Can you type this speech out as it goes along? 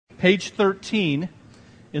Page 13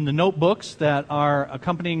 in the notebooks that are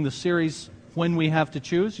accompanying the series, When We Have to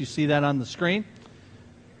Choose. You see that on the screen.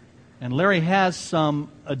 And Larry has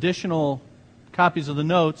some additional copies of the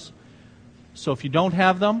notes, so if you don't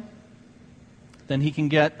have them, then he can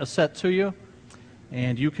get a set to you,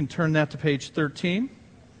 and you can turn that to page 13.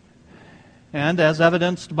 And as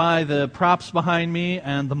evidenced by the props behind me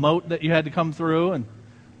and the moat that you had to come through and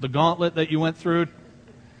the gauntlet that you went through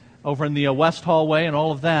over in the West Hallway and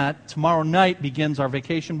all of that, tomorrow night begins our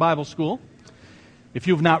Vacation Bible School. If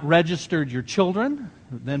you have not registered your children,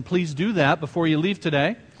 then please do that before you leave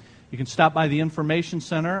today. You can stop by the Information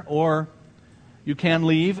Center, or you can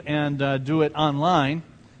leave and do it online,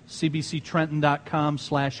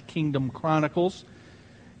 cbctrenton.com/Kingdom Chronicles.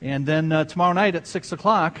 And then tomorrow night at 6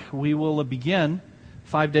 o'clock, we will begin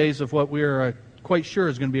 5 days of what we're quite sure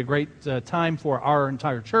is going to be a great time for our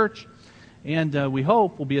entire church. And we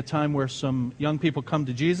hope will be a time where some young people come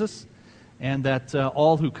to Jesus, and that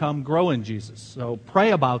all who come grow in Jesus. So pray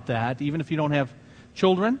about that, even if you don't have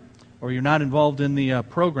children or you're not involved in the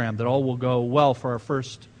program, that all will go well for our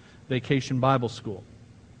first Vacation Bible School.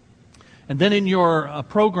 And then in your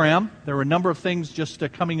program, there are a number of things just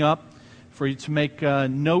coming up for you to make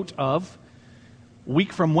note of. A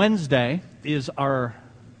week from Wednesday is our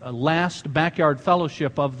last backyard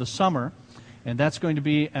fellowship of the summer, and that's going to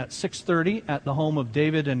be at 6:30 at the home of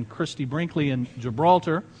David and Christy Brinkley in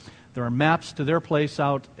Gibraltar. There are maps to their place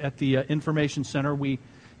out at the Information Center. We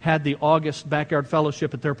had the August backyard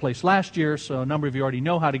fellowship at their place last year, so a number of you already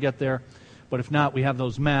know how to get there. But if not, we have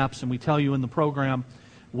those maps, and we tell you in the program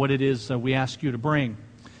what it is we ask you to bring.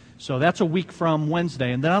 So that's a week from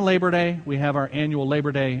Wednesday. And then on Labor Day, we have our annual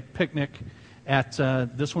Labor Day picnic.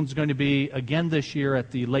 This one's going to be, again this year,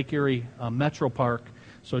 at the Lake Erie Metro Park.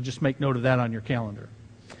 So just make note of that on your calendar.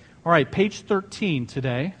 All right, page 13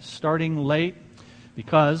 today, starting late,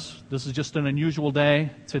 because this is just an unusual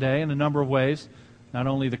day today in a number of ways. Not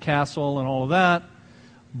only the castle and all of that,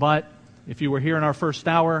 but if you were here in our first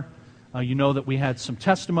hour, you know that we had some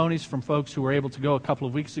testimonies from folks who were able to go a couple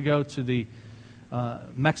of weeks ago to the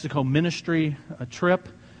Mexico ministry trip,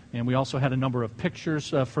 and we also had a number of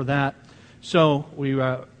pictures for that. So we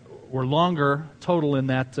were longer total in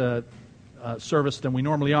that service than we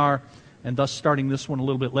normally are, and thus starting this one a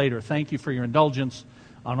little bit later. Thank you for your indulgence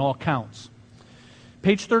on all counts.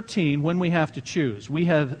 Page 13, When We Have to Choose. We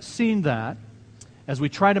have seen that as we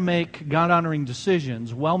try to make God-honoring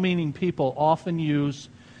decisions, well-meaning people often use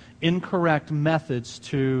incorrect methods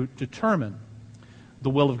to determine the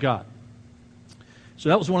will of God. So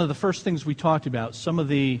that was one of the first things we talked about, some of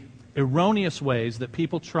the erroneous ways that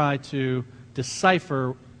people try to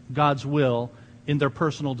decipher God's will in their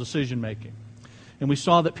personal decision-making. And we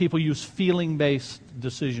saw that people use feeling-based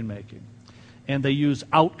decision-making, and they use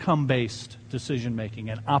outcome-based decision-making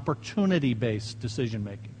and opportunity-based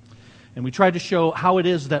decision-making. And we tried to show how it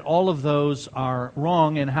is that all of those are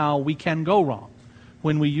wrong and how we can go wrong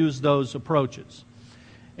when we use those approaches.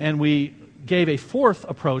 And we gave a fourth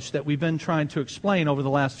approach that we've been trying to explain over the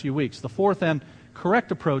last few weeks. The fourth and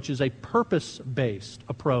correct approach is a purpose-based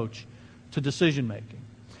approach to decision-making.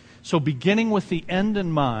 So beginning with the end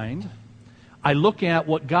in mind, I look at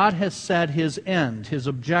what God has said His end, His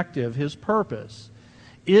objective, His purpose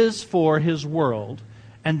is for His world,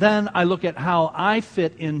 and then I look at how I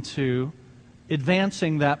fit into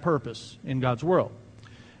advancing that purpose in God's world.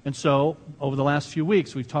 And so, over the last few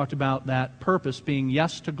weeks, we've talked about that purpose being,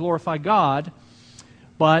 yes, to glorify God,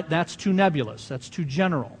 but that's too nebulous, that's too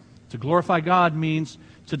general. To glorify God means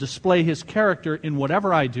to display His character in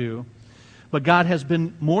whatever I do, but God has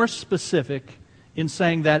been more specific in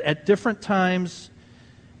saying that at different times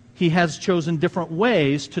He has chosen different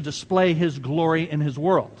ways to display His glory in His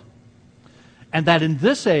world. And that in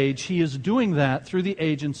this age, He is doing that through the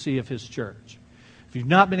agency of His church. If you've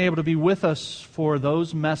not been able to be with us for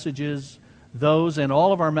those messages, those and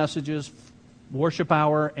all of our messages, Worship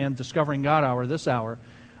Hour and Discovering God Hour, this hour,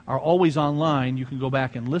 are always online. You can go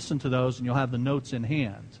back and listen to those, and you'll have the notes in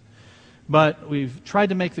hand. But we've tried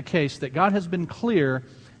to make the case that God has been clear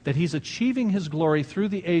that He's achieving His glory through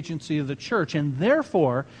the agency of the church. And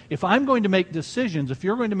therefore, if I'm going to make decisions, if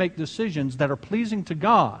you're going to make decisions that are pleasing to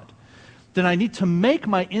God, then I need to make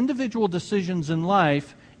my individual decisions in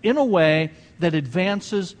life in a way that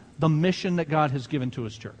advances the mission that God has given to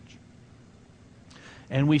His church.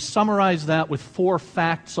 And we summarized that with 4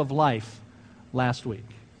 facts of life last week.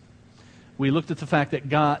 We looked at the fact that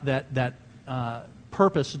God, that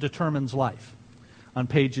purpose determines life on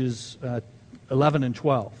pages 11 and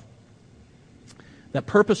 12. That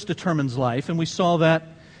purpose determines life, and we saw that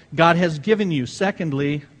God has given you,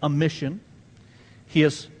 secondly, a mission. He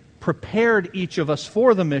has prepared each of us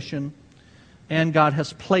for the mission, and God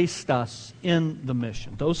has placed us in the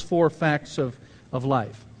mission. Those 4 facts of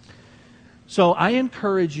life. So I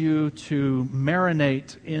encourage you to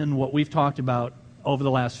marinate in what we've talked about over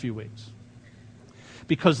the last few weeks.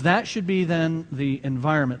 Because that should be then the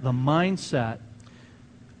environment, the mindset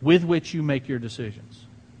with which you make your decisions,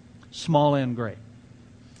 small and great.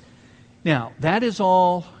 Now, that is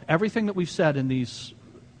all, everything that we've said in these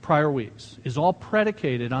prior weeks is all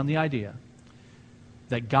predicated on the idea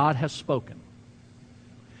that God has spoken,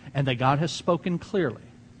 and that God has spoken clearly,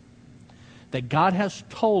 that God has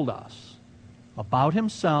told us about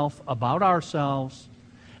Himself, about ourselves,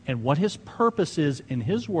 and what His purpose is in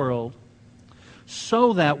His world,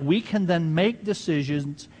 so that we can then make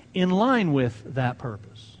decisions in line with that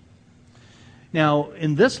purpose. Now,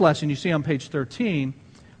 in this lesson, you see on page 13,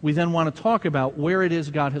 we then want to talk about where it is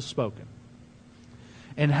God has spoken,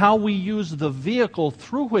 and how we use the vehicle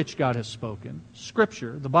through which God has spoken,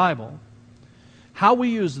 Scripture, the Bible, how we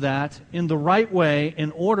use that in the right way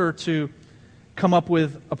in order to come up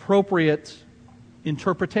with appropriate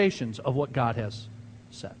interpretations of what God has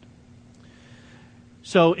said.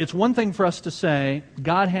 So it's one thing for us to say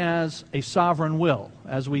God has a sovereign will,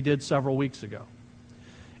 as we did several weeks ago.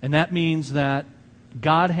 And that means that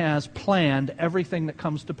God has planned everything that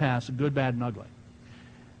comes to pass, good, bad, and ugly.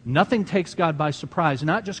 Nothing takes God by surprise,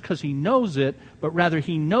 not just because He knows it, but rather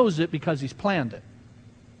He knows it because He's planned it.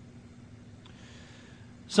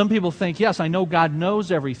 Some people think, yes, I know God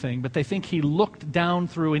knows everything, but they think He looked down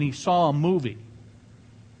through and He saw a movie.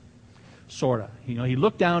 Sort of. He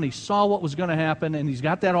looked down, He saw what was going to happen, and He's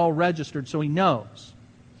got that all registered, so He knows.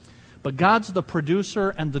 But God's the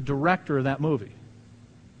producer and the director of that movie.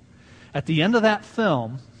 At the end of that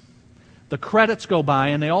film, the credits go by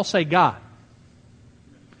and they all say God.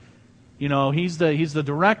 He's the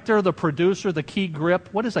director, the producer, the key grip.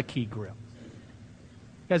 What is a key grip?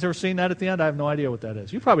 You guys ever seen that at the end? I have no idea what that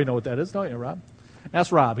is. You probably know what that is, don't you, Rob?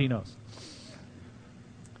 Ask Rob, he knows.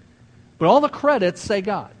 But all the credits say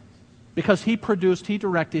God, because He produced, He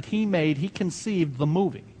directed, He made, He conceived the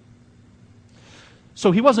movie.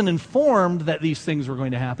 So He wasn't informed that these things were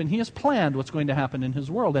going to happen. He has planned what's going to happen in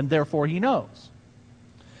His world, and therefore He knows.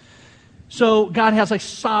 So God has a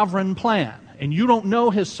sovereign plan, and you don't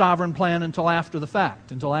know His sovereign plan until after the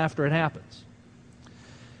fact, until after it happens.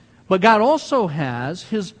 But God also has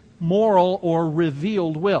His moral or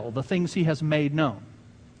revealed will, the things He has made known.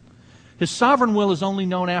 His sovereign will is only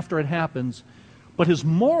known after it happens, but His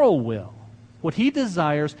moral will, what He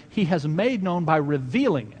desires, He has made known by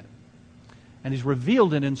revealing it. And He's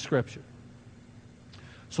revealed it in Scripture.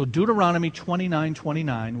 So Deuteronomy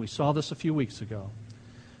 29:29, we saw this a few weeks ago,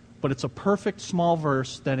 but it's a perfect small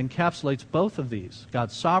verse that encapsulates both of these,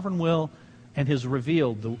 God's sovereign will and His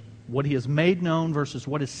revealed, what He has made known versus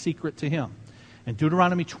what is secret to Him. And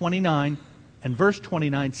Deuteronomy 29 and verse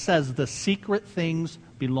 29 says the secret things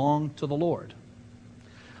belong to the Lord.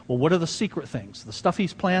 Well, what are the secret things? The stuff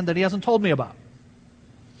He's planned that He hasn't told me about.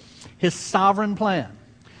 His sovereign plan.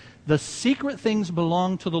 The secret things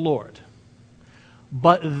belong to the Lord,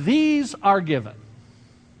 but these are given.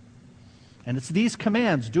 And it's these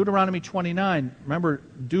commands, Deuteronomy 29, remember,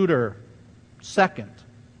 Deuter, second,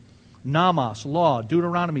 Namas, law,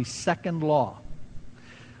 Deuteronomy, second law.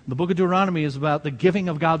 The book of Deuteronomy is about the giving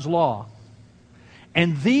of God's law.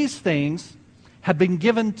 And these things have been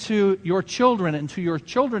given to your children and to your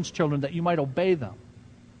children's children that you might obey them.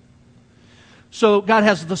 So God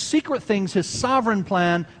has the secret things, His sovereign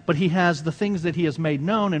plan, but He has the things that He has made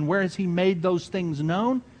known. And where has He made those things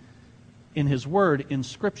known? In His Word, in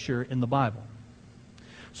Scripture, in the Bible.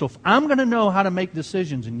 So if I'm going to know how to make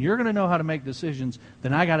decisions, and you're going to know how to make decisions,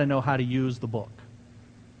 then I got to know how to use the book.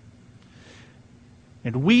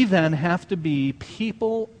 And we then have to be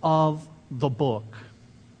people of the book.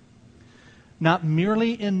 Not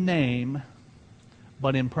merely in name,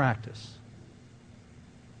 but in practice.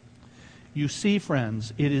 You see,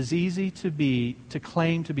 friends, it is easy to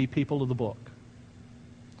claim to be people of the book,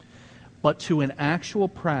 but to in actual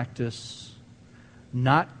practice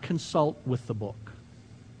not consult with the book,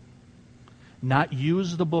 not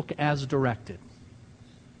use the book as directed.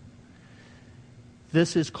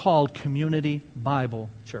 This is called Community Bible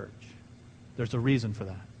Church. There's a reason for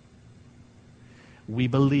that. We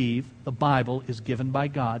believe the Bible is given by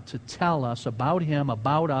God to tell us about Him,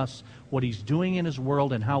 about us, what He's doing in His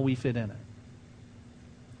world, and how we fit in it.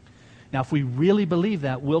 Now, if we really believe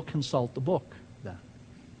that, we'll consult the book then.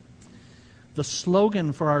 The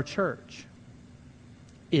slogan for our church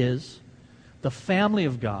is the family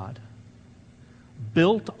of God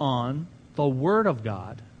built on the Word of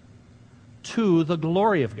God to the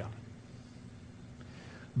glory of God.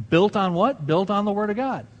 Built on what? Built on the Word of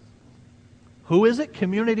God. Who is it?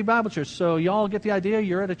 Community Bible Church. So y'all get the idea?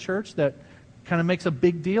 You're at a church that kind of makes a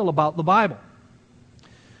big deal about the Bible.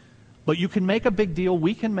 But you can make a big deal,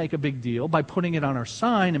 we can make a big deal by putting it on our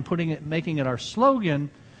sign and making it our slogan.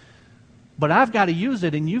 But I've got to use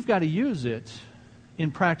it, and you've got to use it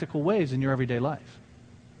in practical ways in your everyday life.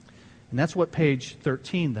 And that's what page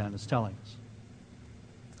 13 then is telling us.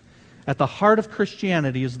 At the heart of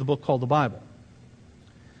Christianity is the book called the Bible.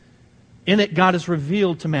 In it, God has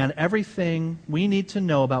revealed to man everything we need to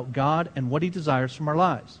know about God and what He desires from our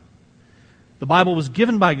lives. The Bible was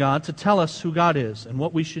given by God to tell us who God is and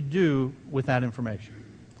what we should do with that information.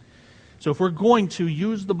 So if we're going to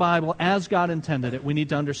use the Bible as God intended it, we need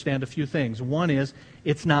to understand a few things. One is,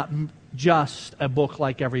 it's not just a book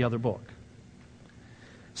like every other book.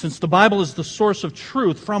 Since the Bible is the source of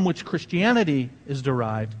truth from which Christianity is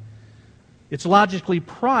derived, it's logically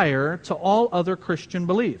prior to all other Christian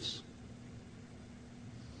beliefs.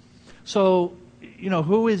 So,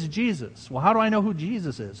 who is Jesus? Well, how do I know who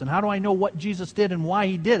Jesus is? And how do I know what Jesus did and why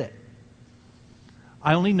He did it?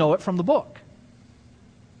 I only know it from the book.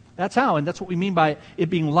 That's how, and that's what we mean by it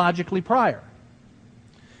being logically prior.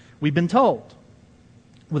 We've been told.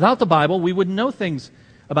 Without the Bible, we wouldn't know things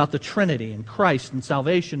about the Trinity and Christ and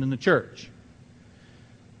salvation in the church.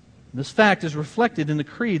 This fact is reflected in the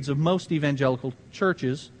creeds of most evangelical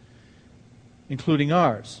churches, including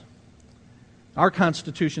ours. Our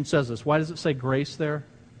Constitution says this. Why does it say grace there?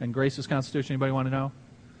 And Grace's Constitution, anybody want to know?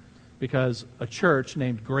 Because a church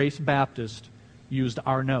named Grace Baptist used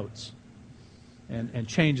our notes and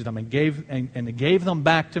changed them and gave them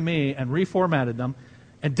back to me and reformatted them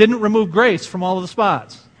and didn't remove grace from all of the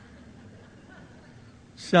spots.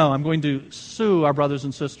 So I'm going to sue our brothers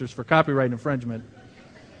and sisters for copyright infringement,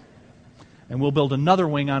 and we'll build another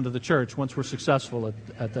wing onto the church once we're successful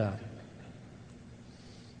at that.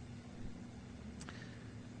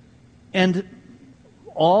 And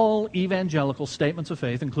all evangelical statements of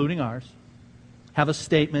faith, including ours, have a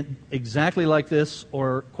statement exactly like this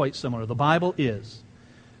or quite similar. The Bible is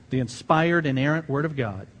the inspired, inerrant Word of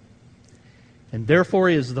God, and therefore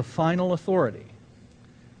is the final authority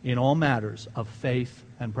in all matters of faith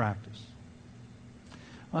and practice.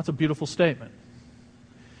 Well, that's a beautiful statement.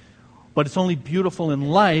 But it's only beautiful in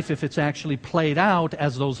life if it's actually played out,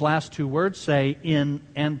 as those last two words say, in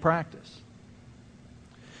and practice.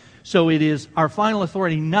 So it is our final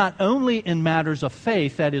authority not only in matters of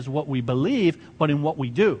faith, that is what we believe, but in what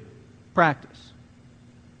we do, practice.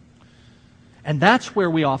 And that's where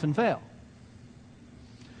we often fail.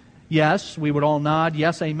 Yes, we would all nod,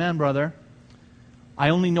 yes, amen, brother. I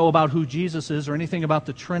only know about who Jesus is or anything about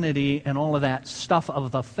the Trinity and all of that stuff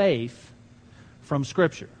of the faith from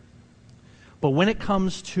Scripture. But when it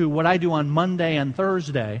comes to what I do on Monday and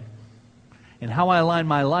Thursday and how I align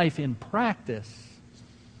my life in practice,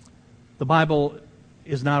 the Bible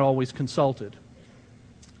is not always consulted.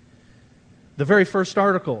 The very first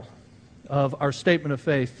article of our statement of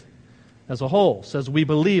faith as a whole says, we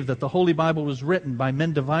believe that the Holy Bible was written by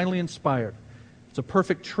men divinely inspired. It's a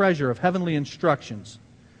perfect treasure of heavenly instructions.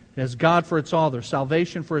 It has God for its author,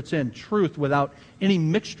 salvation for its end, truth without any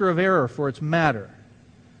mixture of error for its matter.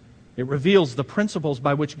 It reveals the principles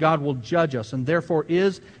by which God will judge us, and therefore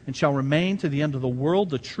is and shall remain to the end of the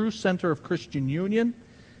world the true center of Christian union,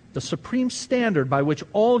 the supreme standard by which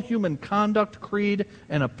all human conduct, creed,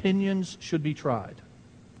 and opinions should be tried.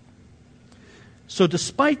 So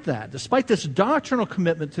despite this doctrinal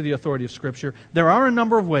commitment to the authority of Scripture, there are a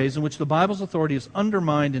number of ways in which the Bible's authority is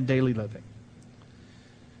undermined in daily living.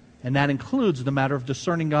 And that includes the matter of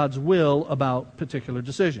discerning God's will about particular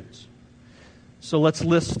decisions. So let's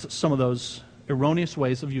list some of those erroneous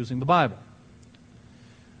ways of using the Bible.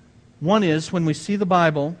 One is when we see the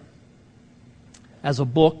Bible as a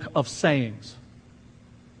book of sayings.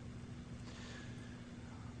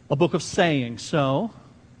 A book of sayings. So,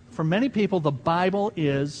 for many people, the Bible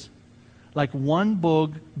is like one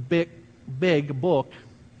big book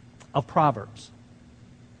of Proverbs.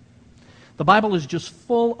 The Bible is just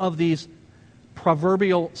full of these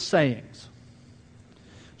proverbial sayings.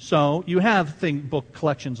 So, you have book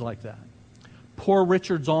collections like that. Poor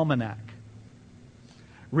Richard's Almanac,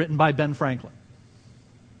 written by Ben Franklin.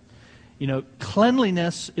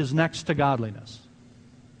 Cleanliness is next to godliness.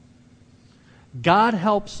 God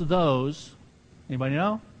helps those, anybody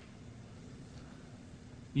know?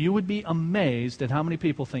 You would be amazed at how many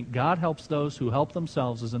people think God helps those who help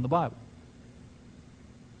themselves is in the Bible.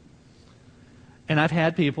 And I've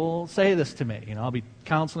had people say this to me. I'll be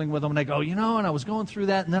counseling with them and they go, and I was going through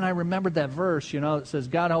that and then I remembered that verse, that says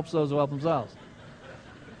God helps those who help themselves.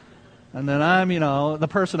 And then the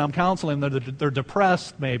person I'm counseling, they're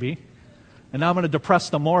depressed maybe. And now I'm going to depress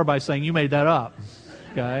them more by saying, you made that up.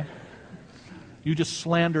 Okay? You just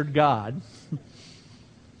slandered God.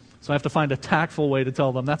 So I have to find a tactful way to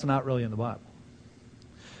tell them that's not really in the Bible.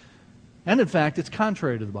 And in fact, it's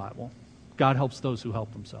contrary to the Bible. God helps those who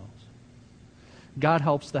help themselves. God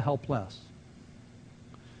helps the helpless.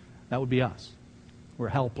 That would be us. We're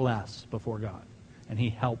helpless before God. And He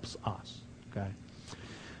helps us. Okay?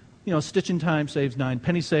 A stitch in time saves 9.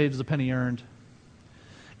 Penny saved is a penny earned.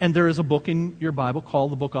 And there is a book in your Bible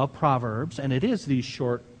called the Book of Proverbs, and it is these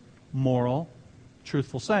short, moral,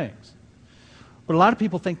 truthful sayings. But a lot of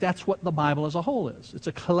people think that's what the Bible as a whole is. It's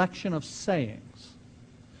a collection of sayings.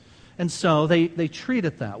 And so they treat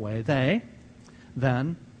it that way. They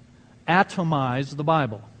then atomize the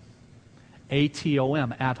Bible.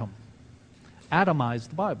 A-T-O-M, atom. Atomize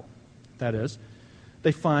the Bible. That is,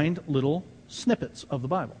 they find little snippets of the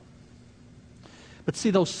Bible. But see,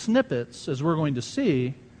 those snippets, as we're going to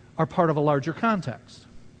see, are part of a larger context.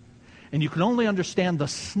 And you can only understand the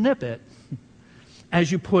snippet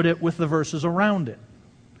as you put it with the verses around it,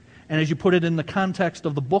 and as you put it in the context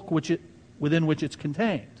of the book within which it's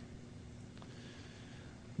contained.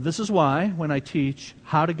 This is why, when I teach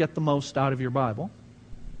how to get the most out of your Bible,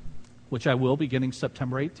 which I will beginning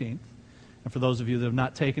September 18th, and for those of you that have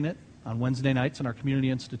not taken it, on Wednesday nights in our Community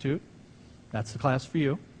Institute, that's the class for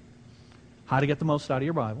you. How to get the most out of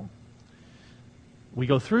your Bible. We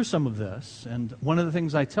go through some of this, and one of the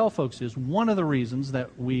things I tell folks is one of the reasons that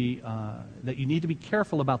that you need to be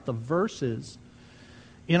careful about the verses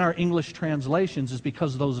in our English translations is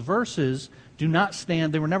because those verses do not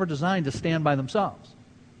stand, they were never designed to stand by themselves.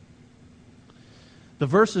 The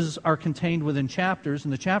verses are contained within chapters,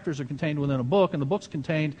 and the chapters are contained within a book, and the book's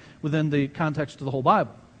contained within the context of the whole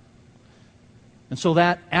Bible. And so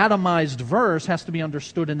that atomized verse has to be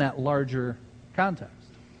understood in that larger context.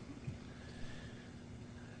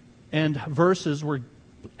 And verses were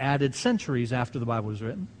added centuries after the Bible was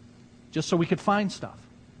written, just so we could find stuff.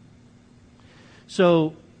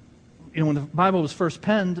 So, when the Bible was first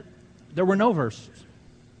penned, there were no verses.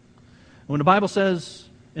 When the Bible says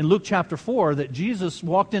in Luke chapter 4 that Jesus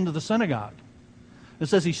walked into the synagogue, it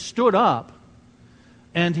says he stood up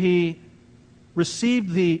and he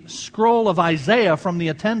received the scroll of Isaiah from the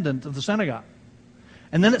attendant of the synagogue.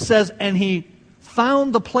 And then it says, and he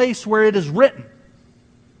found the place where it is written.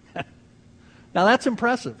 Now that's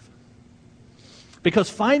impressive. Because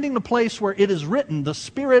finding the place where it is written, the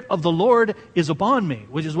Spirit of the Lord is upon me,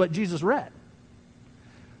 which is what Jesus read.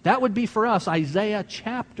 That would be for us Isaiah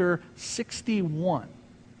chapter 61.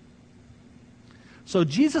 So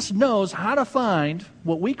Jesus knows how to find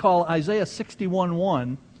what we call Isaiah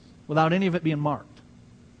 61:1 without any of it being marked.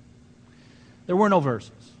 There were no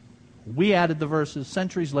verses. We added the verses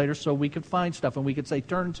centuries later so we could find stuff and we could say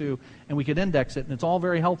turn to and we could index it, and it's all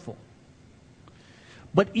very helpful.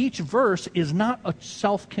 But each verse is not a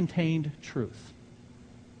self-contained truth.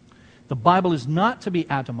 The Bible is not to be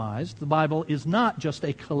atomized. The Bible is not just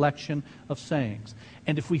a collection of sayings.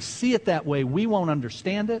 And if we see it that way, we won't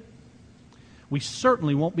understand it. We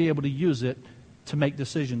certainly won't be able to use it to make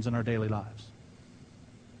decisions in our daily lives.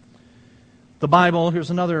 The Bible,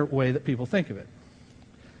 here's another way that people think of it.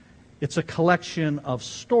 It's a collection of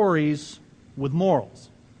stories with morals.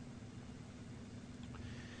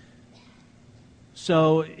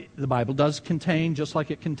 So the Bible does contain, just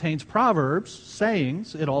like it contains proverbs,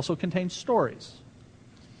 sayings, it also contains stories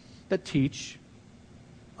that teach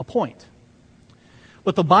a point.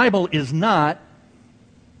 But the Bible is not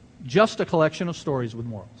just a collection of stories with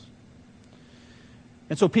morals.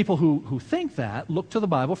 And so people who think that look to the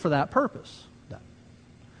Bible for that purpose.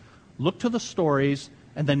 Look to the stories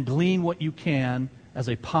and then glean what you can as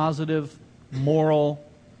a positive, moral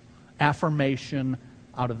affirmation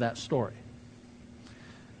out of that story.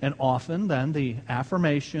 And often then the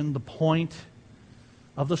affirmation, the point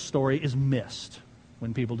of the story is missed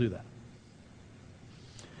when people do that.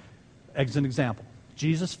 As an example,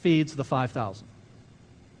 Jesus feeds the 5,000.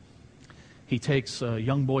 He takes a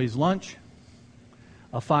young boy's lunch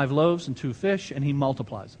of 5 loaves and 2 fish, and he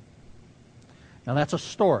multiplies it. Now that's a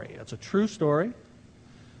story. It's a true story,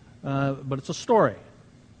 but it's a story.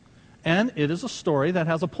 And it is a story that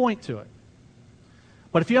has a point to it.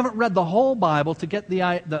 But if you haven't read the whole Bible to get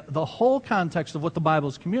the whole context of what the Bible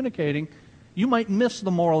is communicating, you might miss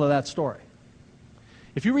the moral of that story.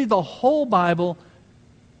 If you read the whole Bible,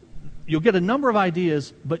 you'll get a number of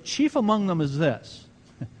ideas, but chief among them is this: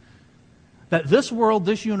 that this world,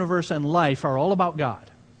 this universe, and life are all about God.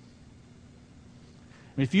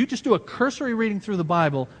 If you just do a cursory reading through the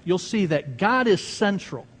Bible, you'll see that God is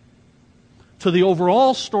central to the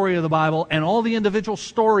overall story of the Bible and all the individual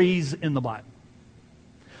stories in the Bible.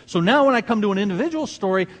 So now when I come to an individual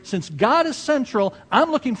story, since God is central,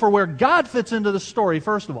 I'm looking for where God fits into the story,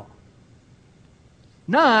 first of all.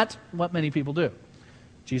 Not what many people do.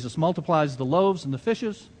 Jesus multiplies the loaves and the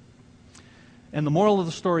fishes, and the moral of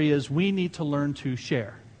the story is we need to learn to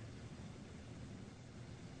share.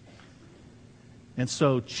 And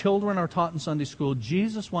so children are taught in Sunday school,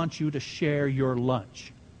 Jesus wants you to share your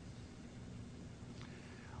lunch.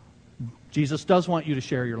 Jesus does want you to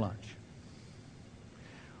share your lunch.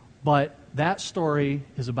 But that story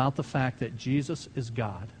is about the fact that Jesus is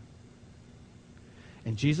God.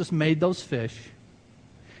 And Jesus made those fish.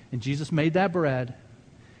 And Jesus made that bread.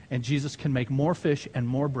 And Jesus can make more fish and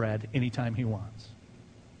more bread anytime He wants.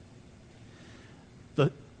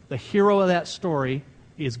 The hero of that story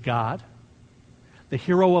is God. The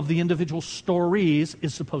hero of the individual stories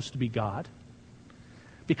is supposed to be God.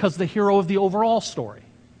 Because the hero of the overall story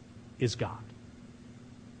is God.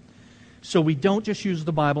 So we don't just use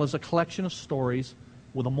the Bible as a collection of stories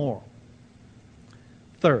with a moral.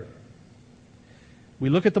 Third, we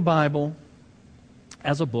look at the Bible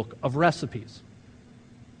as a book of recipes.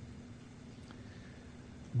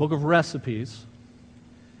 Book of recipes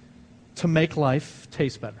to make life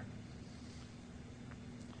taste better.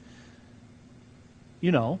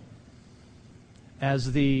 You know,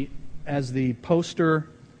 as the poster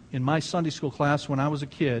in my Sunday school class when I was a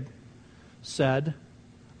kid said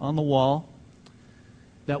on the wall,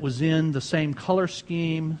 that was in the same color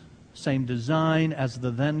scheme, same design as the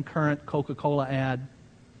then current Coca-Cola ad,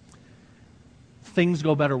 things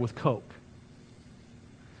go better with Coke.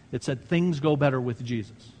 It said things go better with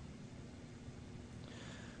Jesus.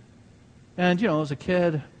 And, you know, as a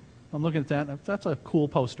kid, I'm looking at that, and that's a cool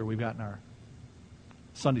poster we've got in our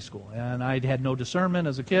Sunday school. And I had no discernment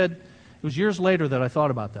as a kid. It was years later that I thought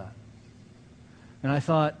about that. And I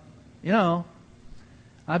thought, you know,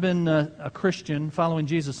 I've been a Christian following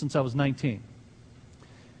Jesus since I was 19.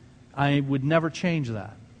 I would never change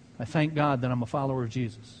that. I thank God that I'm a follower of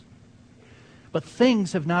Jesus. But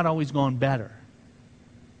things have not always gone better.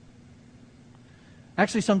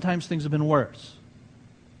 Actually, sometimes things have been worse.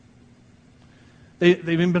 They've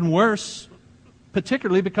even been worse,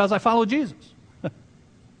 particularly because I follow Jesus.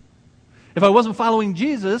 If I wasn't following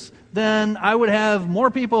Jesus, then I would have more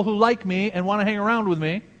people who like me and want to hang around with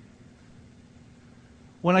me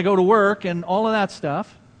when I go to work and all of that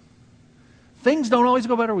stuff. Things don't always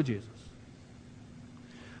go better with Jesus.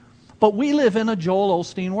 But we live in a Joel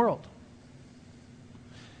Osteen world.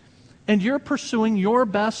 And you're pursuing your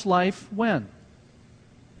best life when?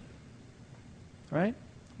 Right?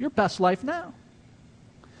 Your best life now.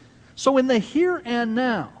 So in the here and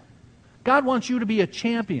now, God wants you to be a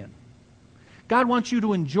champion. God wants you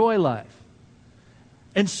to enjoy life.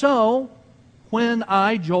 And so, when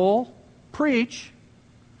I, Joel, preach,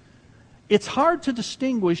 it's hard to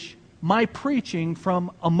distinguish my preaching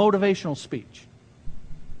from a motivational speech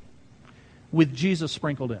with Jesus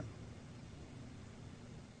sprinkled in.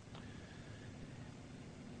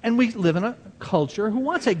 And we live in a culture who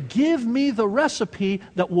wants to give me the recipe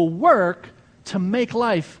that will work to make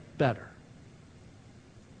life better.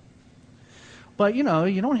 But, you know,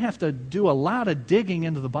 you don't have to do a lot of digging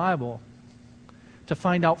into the Bible to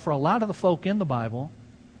find out for a lot of the folk in the Bible,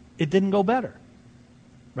 it didn't go better.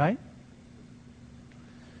 Right?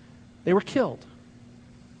 They were killed.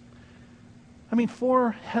 I mean,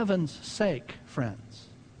 for heaven's sake, friends,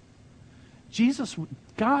 Jesus,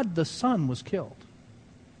 God the Son, was killed.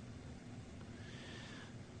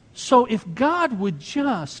 So if God would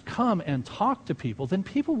just come and talk to people, then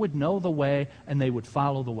people would know the way and they would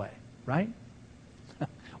follow the way, right?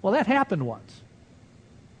 Well, that happened once.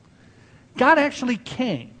 God actually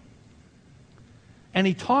came and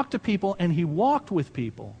He talked to people and He walked with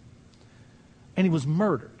people and He was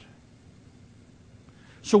murdered.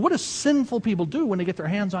 So what do sinful people do when they get their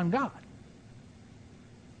hands on God?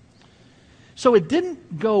 So it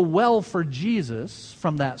didn't go well for Jesus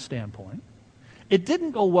from that standpoint. It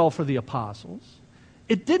didn't go well for the apostles.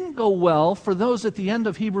 It didn't go well for those at the end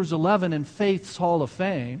of Hebrews 11 in Faith's Hall of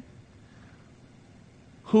Fame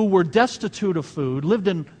who were destitute of food, lived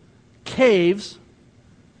in caves,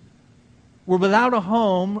 were without a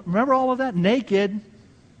home. Remember all of that? Naked.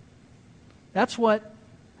 That's what,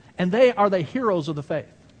 and they are the heroes of the faith.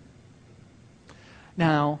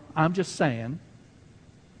 Now, I'm just saying,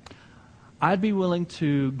 I'd be willing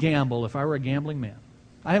to gamble if I were a gambling man.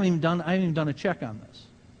 I haven't even done a check on this.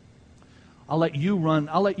 I'll let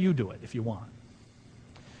you do it if you want.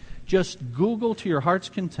 Just Google to your heart's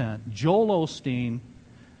content Joel Osteen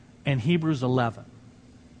and Hebrews 11.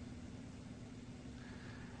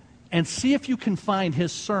 and see if you can find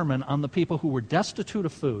his sermon on the people who were destitute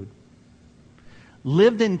of food,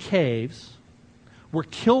 lived in caves, were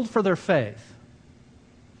killed for their faith.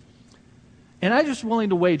 And I'm just willing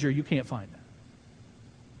to wager you can't find it.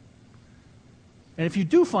 And if you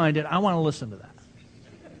do find it, I want to listen to that.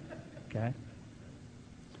 Okay?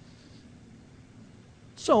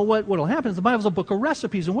 So what will happen is the Bible's a book of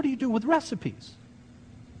recipes, and what do you do with recipes?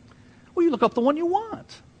 Well, you look up the one you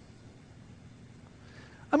want.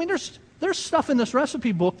 I mean, there's stuff in this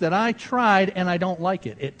recipe book that I tried and I don't like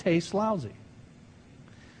it. It tastes lousy.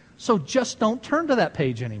 So just don't turn to that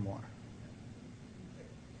page anymore.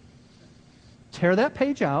 Tear that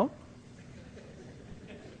page out.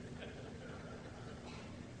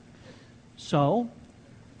 So,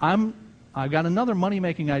 I've got another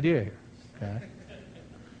money-making idea here. Okay?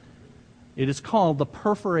 It is called the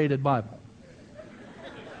Perforated Bible.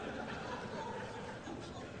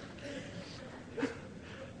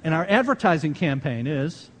 And our advertising campaign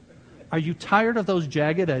is, are you tired of those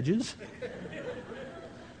jagged edges?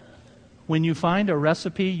 When you find a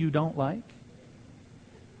recipe you don't like?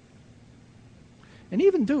 And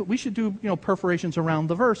even we should do, perforations around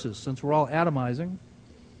the verses, since we're all atomizing.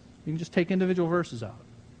 You can just take individual verses out.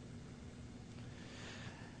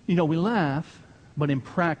 We laugh, but in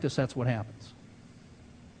practice, that's what happens.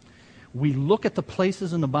 We look at the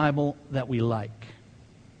places in the Bible that we like,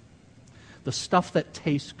 the stuff that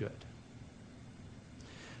tastes good.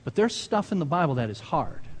 But there's stuff in the Bible that is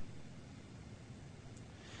hard.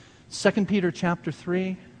 2 Peter chapter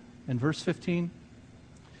 3 and verse 15,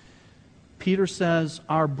 Peter says,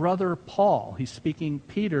 our brother Paul,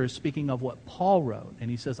 Peter is speaking of what Paul wrote, and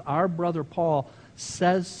he says, our brother Paul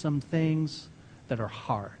says some things that are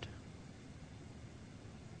hard.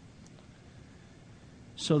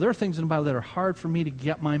 So there are things in the Bible that are hard for me to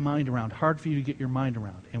get my mind around, hard for you to get your mind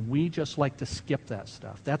around, and we just like to skip that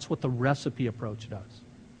stuff. That's what the recipe approach does.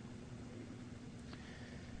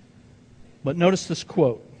 But notice this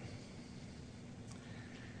quote.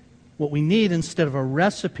 What we need instead of a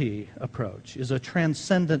recipe approach is a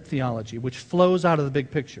transcendent theology, which flows out of the big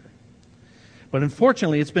picture. But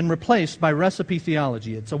unfortunately, it's been replaced by recipe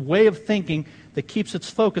theology. It's a way of thinking that keeps its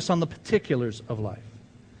focus on the particulars of life.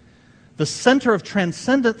 The center of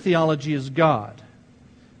transcendent theology is God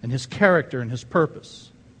and His character and His purpose.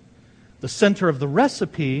 The center of the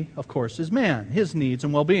recipe, of course, is man, his needs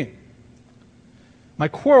and well-being. My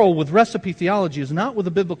quarrel with recipe theology is not with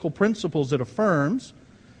the biblical principles it affirms,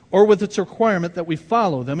 or with its requirement that we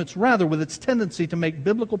follow them. It's rather with its tendency to make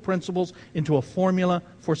biblical principles into a formula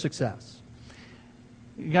for success.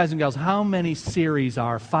 You guys and gals, how many series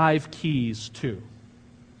are 5 Keys to?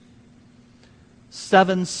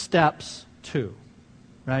 7 Steps to,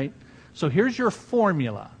 right? So here's your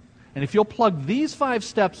formula. And if you'll plug these 5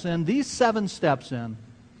 steps in, these 7 steps in,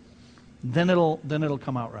 then it'll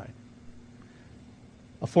come out right.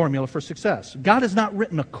 A formula for success. God has not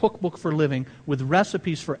written a cookbook for living with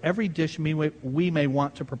recipes for every dish we may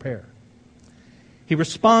want to prepare. He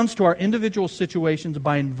responds to our individual situations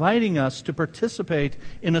by inviting us to participate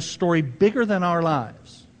in a story bigger than our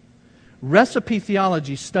lives. Recipe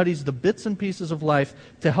theology studies the bits and pieces of life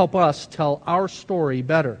to help us tell our story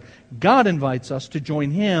better. God invites us to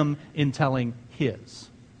join Him in telling His.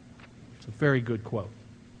 It's a very good quote.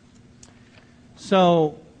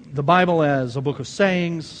 So, the Bible as a book of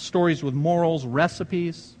sayings, stories with morals,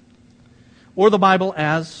 recipes, or the Bible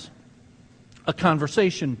as a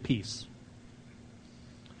conversation piece.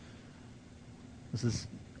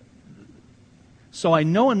 So I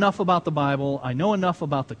know enough about the Bible, I know enough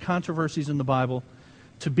about the controversies in the Bible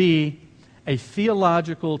to be a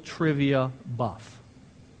theological trivia buff.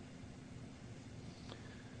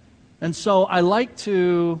 And so I like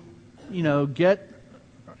to, get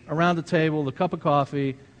around the table, the cup of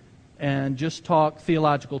coffee, and just talk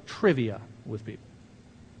theological trivia with people.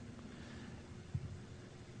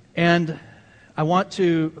 And I want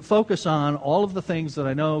to focus on all of the things that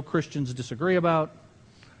I know Christians disagree about.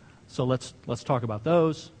 So let's talk about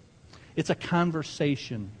those. It's a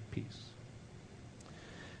conversation piece.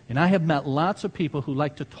 And I have met lots of people who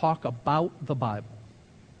like to talk about the Bible,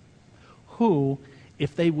 who,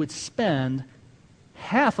 if they would spend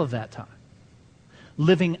half of that time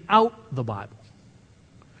living out the Bible,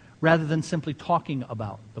 rather than simply talking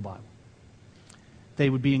about the Bible, they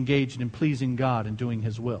would be engaged in pleasing God and doing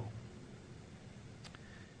His will.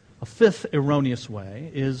 A fifth erroneous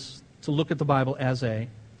way is to look at the Bible as a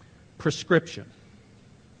prescription.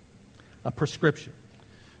 A prescription.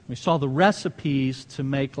 We saw the recipes to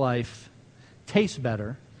make life taste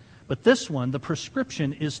better, but this one, the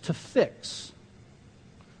prescription, is to fix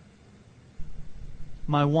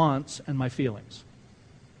my wants and my feelings.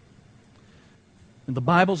 And the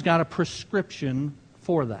Bible's got a prescription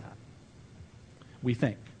for that, we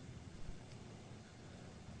think.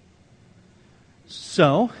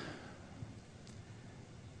 So,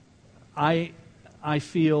 I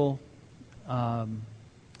feel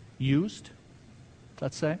used,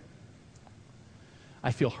 let's say.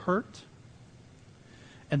 I feel hurt.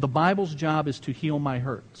 And the Bible's job is to heal my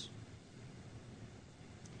hurts.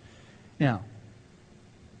 Now,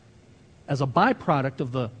 as a byproduct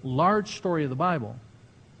of the large story of the Bible,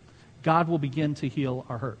 God will begin to heal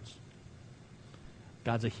our hurts.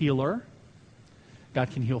 God's a healer.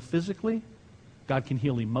 God can heal physically. God can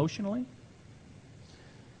heal emotionally.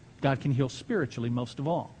 God can heal spiritually, most of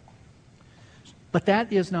all. But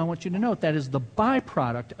that is, now I want you to note, that is the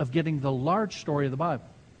byproduct of getting the large story of the Bible.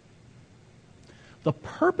 The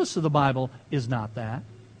purpose of the Bible is not that.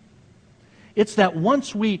 It's that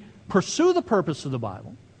once we pursue the purpose of the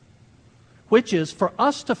Bible, which is for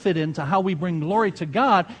us to fit into how we bring glory to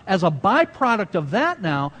God, as a byproduct of that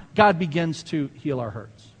now, God begins to heal our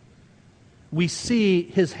hurts. We see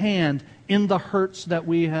His hand in the hurts that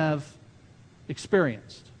we have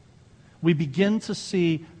experienced. We begin to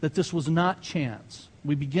see that this was not chance.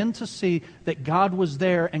 We begin to see that God was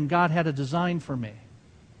there and God had a design for me.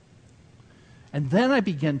 And then I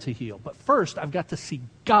begin to heal. But first, I've got to see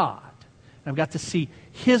God. I've got to see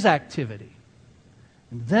His activity.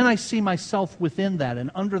 And then I see myself within that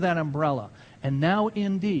and under that umbrella. And now,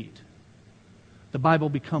 indeed, the Bible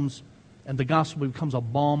becomes, and the gospel becomes a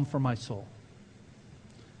balm for my soul.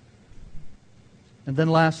 And then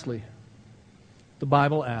lastly, the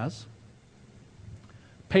Bible as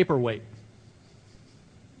paperweight.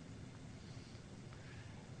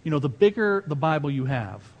 You know, the bigger the Bible you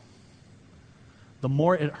have, the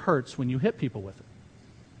more it hurts when you hit people with it.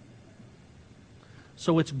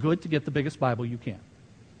 So it's good to get the biggest Bible you can.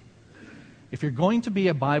 If you're going to be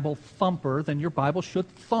a Bible thumper, then your Bible should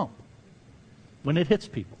thump when it hits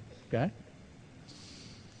people, okay?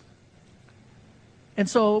 And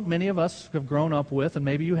so many of us have grown up with, and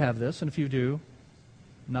maybe you have this, and if you do,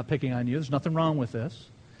 I'm not picking on you, there's nothing wrong with this,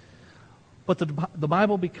 but the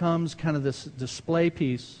Bible becomes kind of this display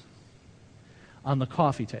piece on the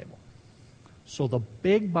coffee table. So the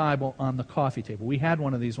big Bible on the coffee table. We had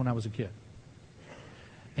one of these when I was a kid.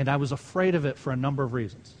 And I was afraid of it for a number of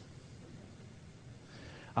reasons.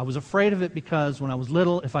 I was afraid of it because when I was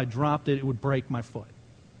little, if I dropped it, it would break my foot.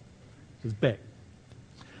 It was big.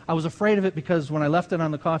 I was afraid of it because when I left it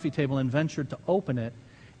on the coffee table and ventured to open it,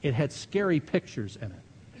 it had scary pictures in it.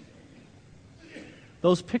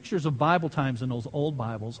 Those pictures of Bible times in those old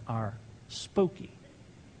Bibles are spooky.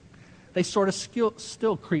 They sort of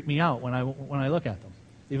still creep me out when I look at them,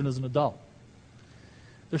 even as an adult.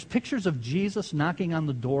 There's pictures of Jesus knocking on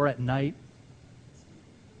the door at night.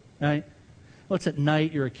 Right? Well, it's at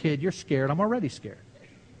night, you're a kid, you're scared. I'm already scared.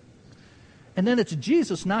 And then it's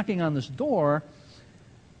Jesus knocking on this door.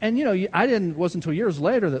 And, you know, it wasn't until years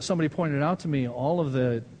later that somebody pointed out to me all of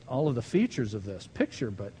the features of this picture,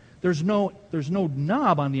 but there's no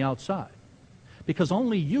knob on the outside because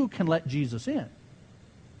only you can let Jesus in.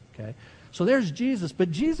 Okay? So there's Jesus,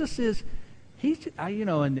 but Jesus is,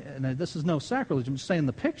 and this is no sacrilege, I'm just saying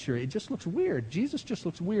the picture, it just looks weird. Jesus just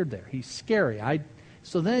looks weird there. He's scary.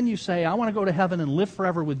 So then you say, I want to go to heaven and live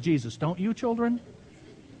forever with Jesus. Don't you, children?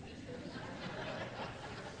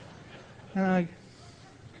 And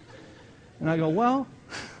I go, well,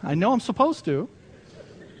 I know I'm supposed to,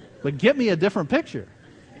 but get me a different picture.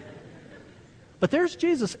 But there's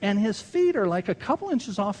Jesus, and his feet are like a couple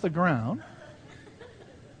inches off the ground.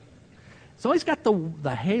 So he's got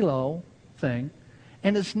the halo thing,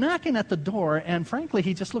 and it's knocking at the door, and frankly,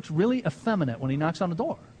 he just looks really effeminate when he knocks on the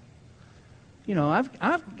door. You know,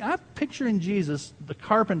 I'm picturing Jesus, the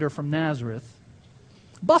carpenter from Nazareth,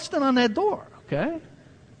 busting on that door, okay?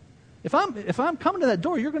 If I'm coming to that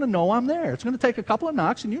door, you're going to know I'm there. It's going to take a couple of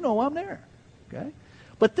knocks, and you know I'm there, okay?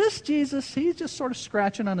 But this Jesus, he's just sort of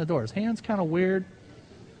scratching on the door. His hand's kind of weird.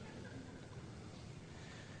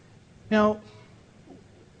 Now,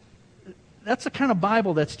 that's the kind of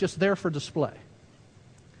Bible that's just there for display.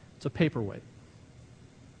 It's a paperweight.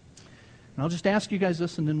 And I'll just ask you guys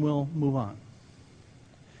this, and then we'll move on.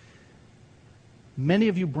 Many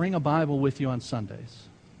of you bring a Bible with you on Sundays.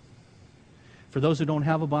 For those who don't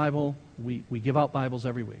have a Bible, we give out Bibles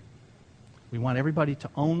every week. We want everybody to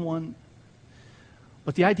own one.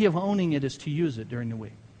 But the idea of owning it is to use it during the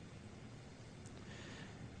week.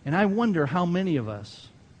 And I wonder how many of us,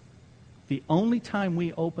 the only time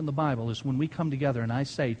we open the Bible is when we come together and I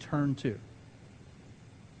say, turn to.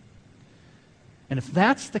 And if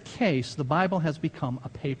that's the case, the Bible has become a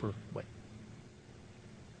paperweight.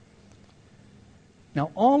 Now,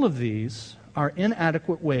 all of these are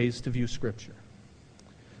inadequate ways to view Scripture,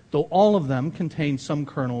 though all of them contain some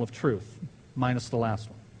kernel of truth, minus the last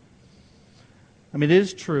one. I mean, it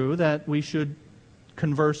is true that we should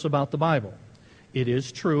converse about the Bible. It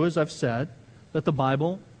is true, as I've said, that the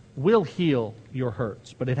Bible will heal your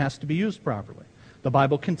hurts, but it has to be used properly. The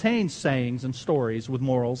Bible contains sayings and stories with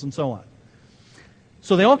morals and so on.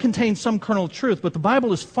 So they all contain some kernel of truth, but the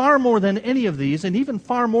Bible is far more than any of these, and even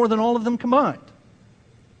far more than all of them combined.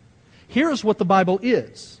 Here's what the Bible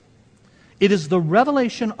is. It is the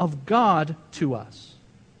revelation of God to us,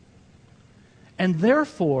 and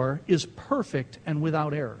therefore is perfect and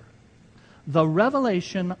without error. The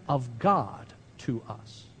revelation of God to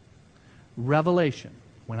us. Revelation.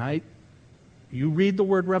 When you read the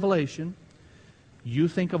word revelation, you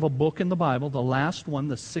think of a book in the Bible. The last one,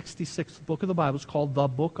 the 66th book of the Bible, is called the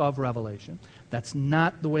Book of Revelation. That's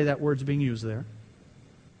not the way that word's being used there.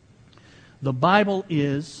 The Bible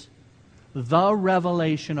is the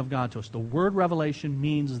revelation of God to us. The word revelation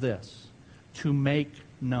means this: to make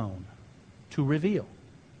known, to reveal.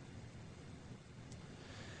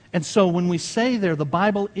 And so when we say there, the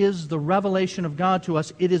Bible is the revelation of God to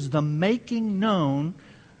us, it is the making known,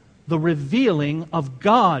 the revealing of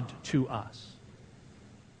God to us.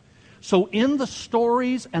 So in the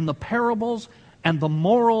stories and the parables and the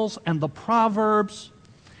morals and the proverbs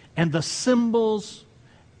and the symbols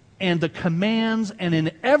and the commands and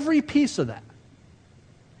in every piece of that,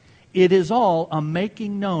 it is all a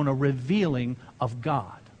making known, a revealing of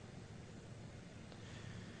God.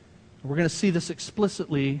 We're going to see this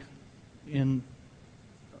explicitly in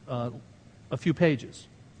a few pages.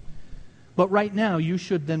 But right now, you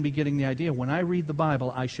should then be getting the idea. When I read the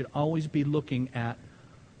Bible, I should always be looking at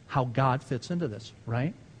how God fits into this,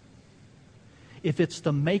 right? If it's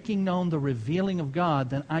the making known, the revealing of God,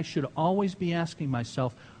 then I should always be asking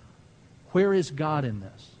myself, where is God in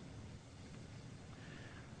this?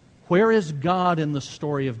 Where is God in the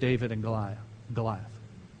story of David and Goliath?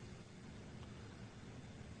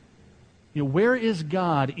 You know, where is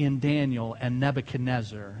God in Daniel and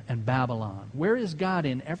Nebuchadnezzar and Babylon? Where is God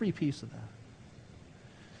in every piece of that?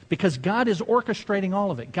 Because God is orchestrating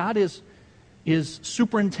all of it. God is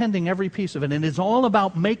superintending every piece of it. And it's all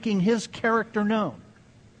about making His character known.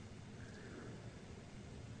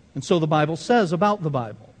 And so the Bible says about the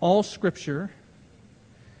Bible, all Scripture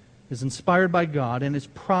is inspired by God and is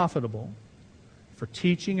profitable for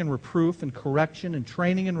teaching and reproof and correction and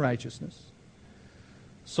training in righteousness,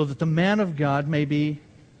 so that the man of God may be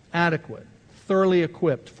adequate, thoroughly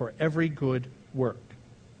equipped for every good work.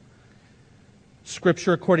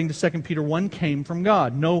 Scripture, according to 2 Peter 1, came from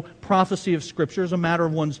God. No prophecy of Scripture is a matter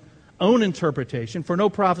of one's own interpretation, for no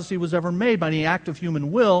prophecy was ever made by any act of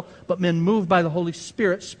human will, but men moved by the Holy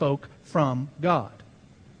Spirit spoke from God.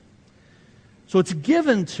 So it's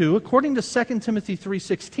given to, according to 2 Timothy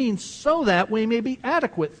 3:16, so that we may be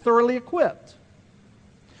adequate, thoroughly equipped.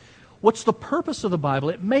 What's the purpose of the Bible?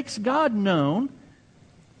 It makes God known.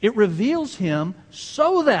 It reveals Him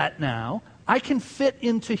so that now I can fit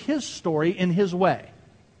into His story in His way.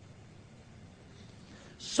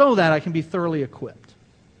 So that I can be thoroughly equipped.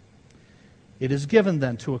 It is given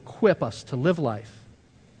then to equip us to live life,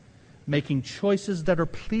 making choices that are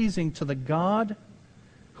pleasing to the God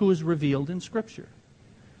who is revealed in Scripture,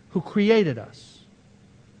 who created us,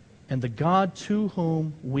 and the God to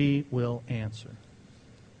whom we will answer.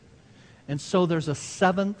 And so there's a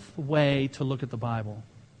seventh way to look at the Bible.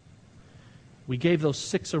 We gave those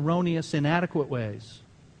 6 erroneous, inadequate ways.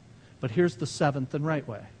 But here's the 7th and right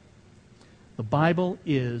way. The Bible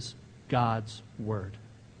is God's Word.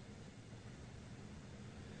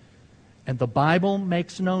 And the Bible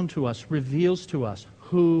makes known to us, reveals to us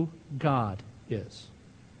who God is.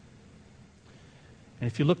 And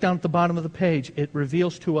if you look down at the bottom of the page, it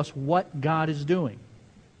reveals to us what God is doing.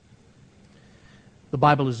 The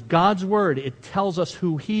Bible is God's Word. It tells us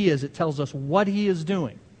who He is. It tells us what He is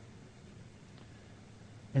doing.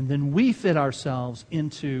 And then we fit ourselves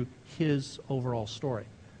into His overall story.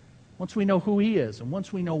 Once we know who He is and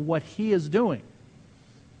once we know what He is doing,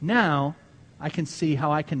 now I can see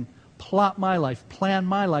how I can plot my life, plan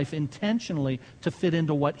my life intentionally to fit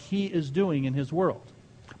into what He is doing in His world.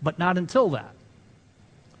 But not until that.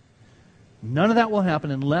 None of that will happen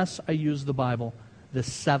unless I use the Bible the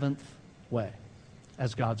 7th way,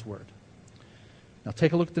 as God's Word. Now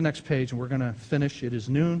take a look at the next page and we're going to finish. It is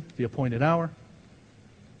noon, the appointed hour.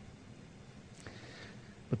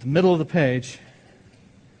 But the middle of the page,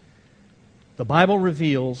 the Bible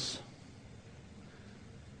reveals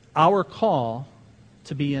our call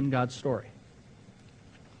to be in God's story.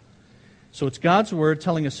 So it's God's Word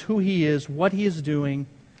telling us who He is, what He is doing,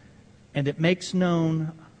 and it makes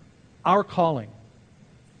known our calling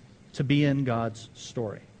to be in God's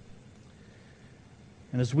story.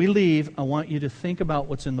 And as we leave, I want you to think about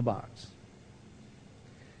what's in the box.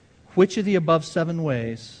 Which of the above 7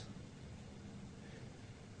 ways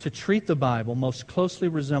to treat the Bible most closely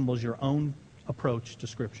resembles your own approach to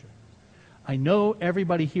Scripture? I know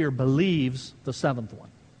everybody here believes the 7th one,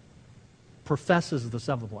 professes the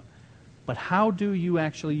 7th one. But how do you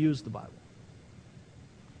actually use the Bible?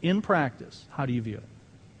 In practice, how do you view it?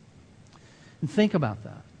 And think about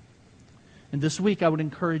that. And this week, I would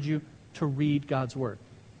encourage you to read God's Word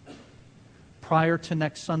prior to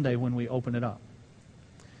next Sunday when we open it up.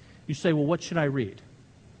 You say, well, what should I read?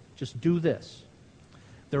 Just do this.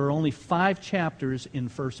 There are only 5 chapters in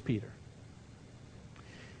 1 Peter.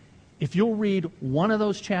 If you'll read one of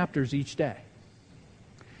those chapters each day,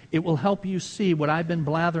 it will help you see what I've been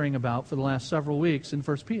blathering about for the last several weeks in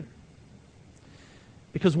 1 Peter.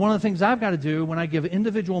 Because one of the things I've got to do when I give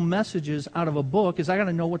individual messages out of a book is I got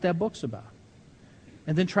to know what that book's about.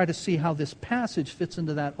 And then try to see how this passage fits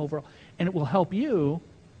into that overall. And it will help you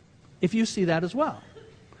if you see that as well.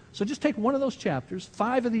 So just take one of those chapters,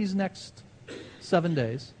 5 of these next 7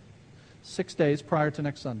 days, 6 days prior to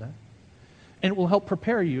next Sunday, and it will help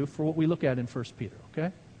prepare you for what we look at in 1 Peter,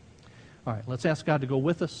 okay? All right, let's ask God to go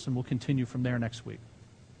with us, and we'll continue from there next week.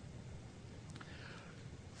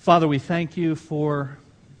 Father, we thank you for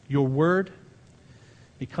your word,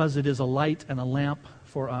 because it is a light and a lamp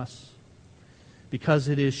for us, because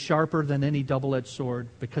it is sharper than any double-edged sword,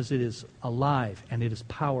 because it is alive and it is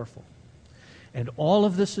powerful. And all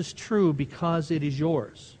of this is true because it is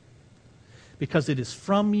yours, because it is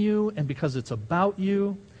from you, and because it's about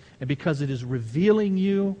you, and because it is revealing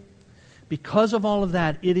you. Because of all of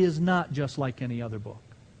that, it is not just like any other book.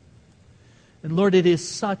 And Lord, it is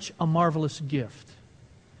such a marvelous gift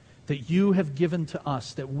that you have given to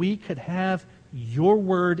us, that we could have your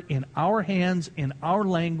word in our hands, in our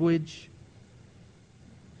language.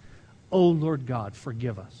 Oh, Lord God,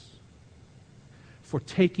 forgive us for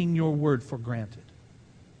taking your word for granted.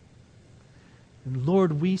 And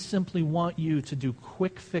Lord, we simply want you to do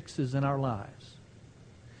quick fixes in our lives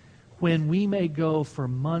when we may go for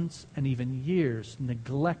months and even years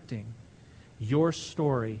neglecting your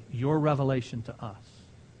story, your revelation to us.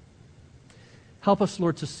 Help us,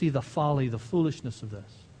 Lord, to see the folly, the foolishness of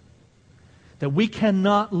this. That we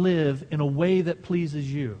cannot live in a way that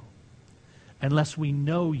pleases you unless we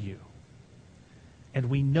know you. And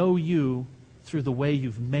we know you through the way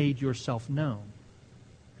you've made yourself known.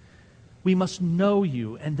 We must know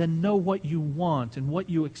you and then know what you want and what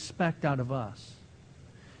you expect out of us.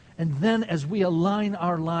 And then as we align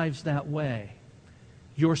our lives that way,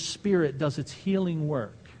 your Spirit does its healing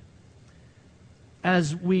work.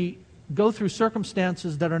 As we go through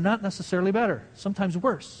circumstances that are not necessarily better, sometimes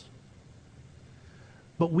worse.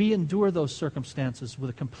 But we endure those circumstances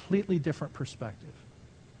with a completely different perspective.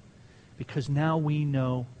 Because now we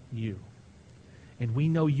know you. And we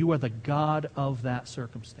know you are the God of that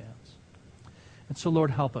circumstance. And so,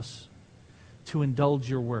 Lord, help us to indulge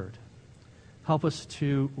your word. Help us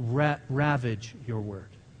to ravage your word.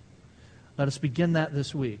 Let us begin that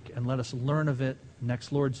this week, and let us learn of it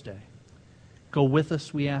next Lord's Day. Go with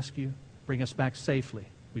us, we ask you. Bring us back safely.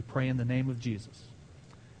 We pray in the name of Jesus.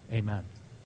 Amen.